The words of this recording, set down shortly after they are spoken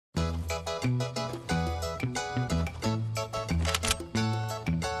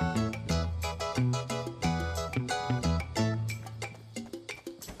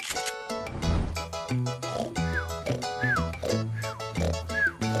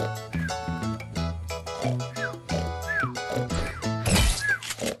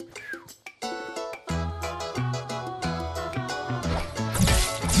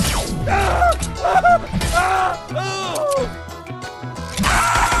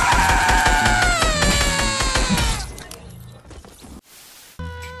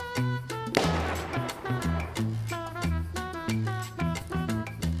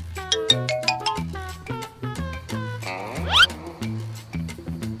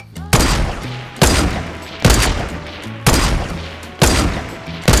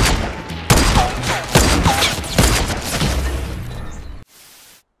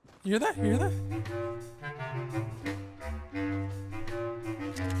You hear that? You hear that?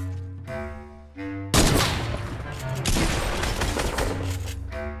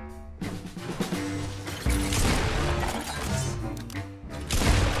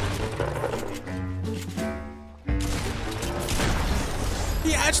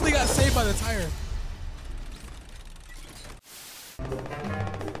 He actually got saved by the tire.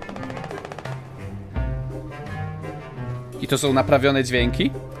 I to są naprawione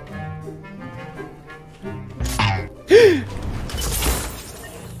dźwięki?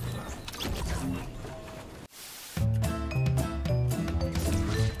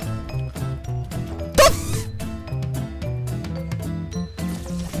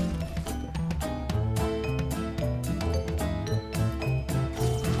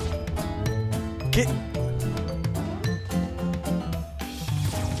 Get.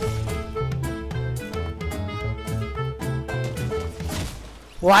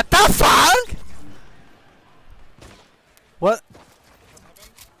 What the fuck? What?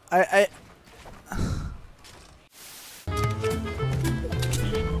 I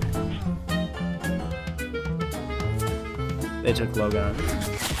They took low gun.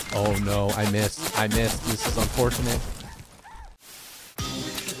 Oh no, I missed. I missed. This is unfortunate.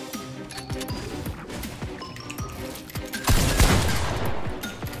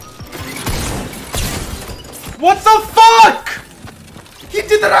 What the fuck? He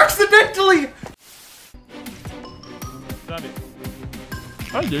did that accidentally!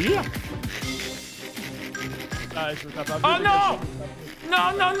 Oh, did you? Oh no!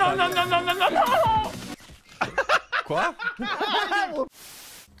 No, no, no, no, no, no, no, no, no! Quoi?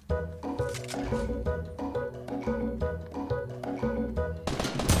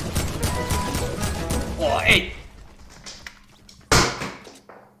 Oh, hey!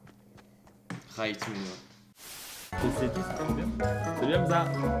 Hajt mnie. C'est bien ça.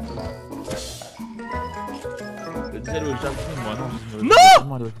 C'est le Japon, moi non.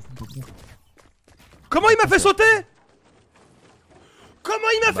 Non! Comment il m'a fait sauter?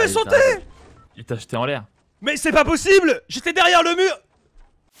 Comment il m'a fait sauter? Il t'a jeté en l'air. Mais c'est pas possible! J'étais derrière le mur!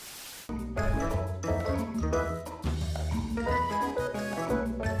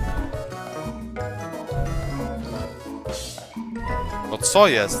 No co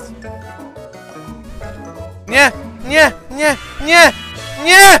jest? Nie! Nie! Nie! Nie!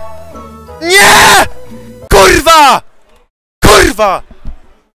 Nie! Nie! Kurwa! Kurwa!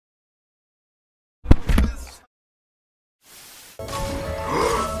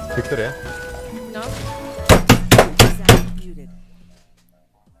 Wiktoria? No. Sound muted.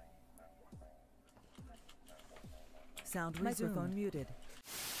 Sound microphone muted.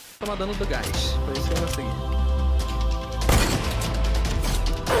 Toma dano do gás. Foi isso que eu vou seguir.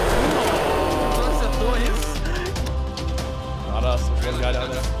 Nossa, acertou isso. Nossa,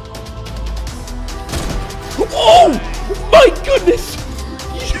 olha. Oh! My goodness!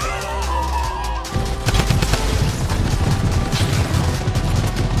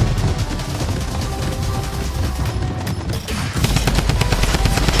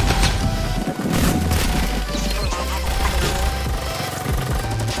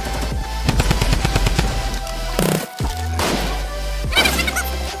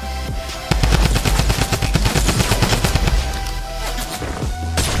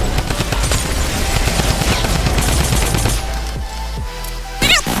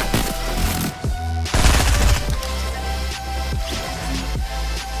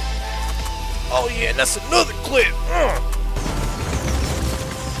 Oh yeah, that's another clip!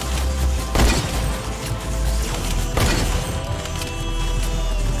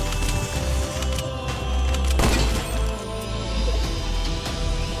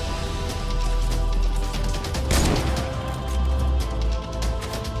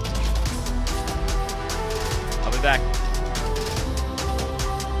 I'll be back.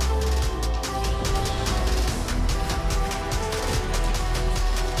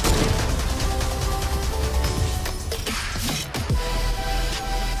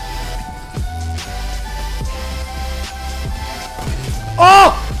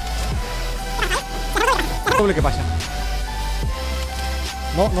 Doble, ¿qué pasa?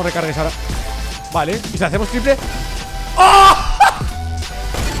 No, no recargues ahora. Vale, y si hacemos triple. ¡Oh!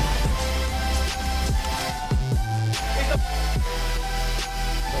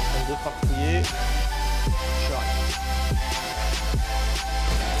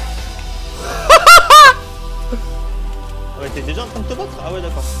 Ouais, t'es déjà en train de te battre? Ah ouais,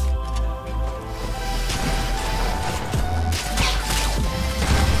 d'accord.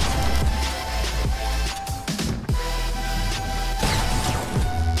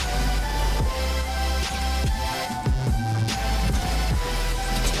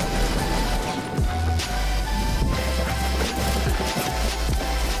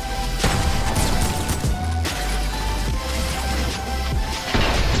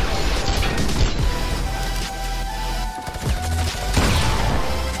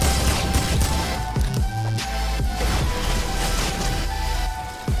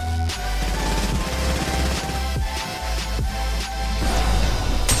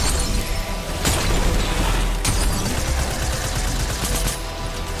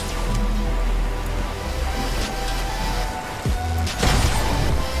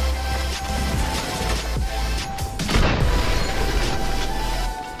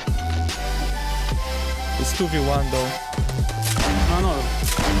 It's 2v1 though. No,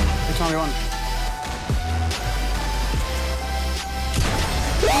 it's only one.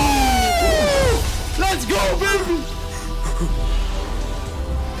 Let's go, baby!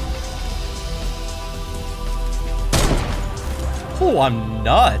 Oh, I'm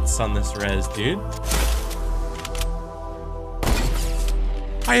nuts on this res, dude.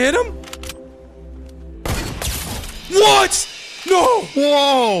 I hit him? What? No!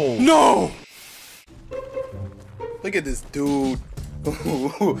 Whoa! No! Look at this dude.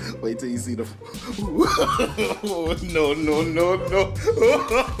 Wait till you see the. No, no, no,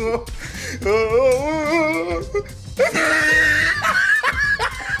 no.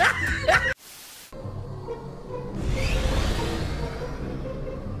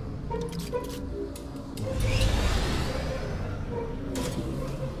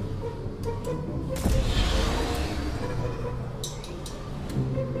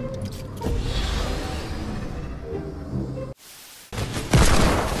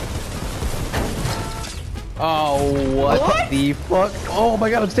 Oh, what the fuck? Oh my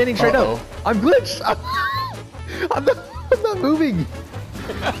god, I'm standing straight up. I'm glitched. I'm not moving.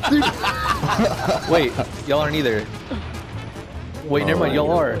 Dude. Wait, y'all aren't either. Wait, never mind, y'all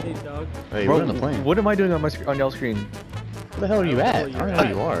are. Hey, Bro, we're on the plane. what am I doing on my on y'all's screen? Where the hell are you at? I don't know where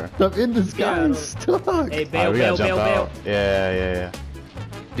you are. I'm in the sky. I'm stuck. Hey, Oh, bail, we gotta bail, jump bail, out. bail. Yeah.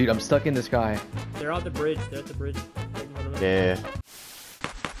 Dude, I'm stuck in the sky. They're on the bridge. They're at the bridge. Yeah.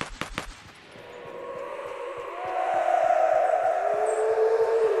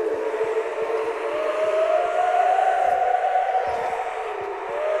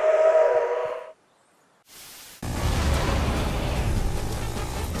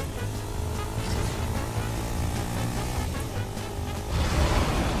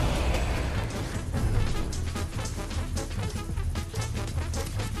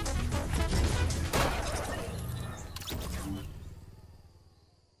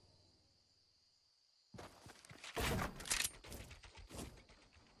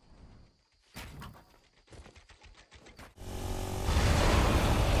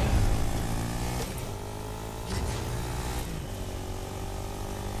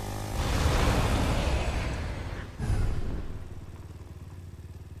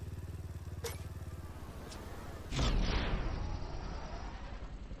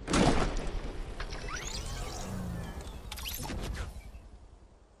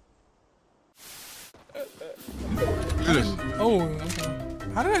 Oh,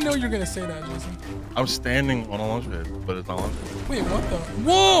 okay. How did I know you were gonna say that, Jason? I'm standing on a launch pad, but it's not launch pad. Wait, what the?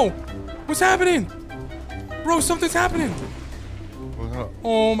 Whoa! What's happening? Bro, something's happening. What's up?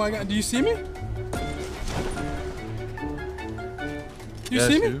 Oh my god, do you see me? Do you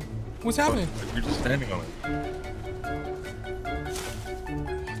see me? Dude. What's happening? You're just standing on it.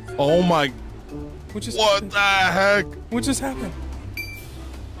 Oh my! What just What the heck? What just happened?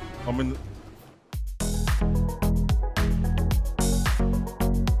 I'm in.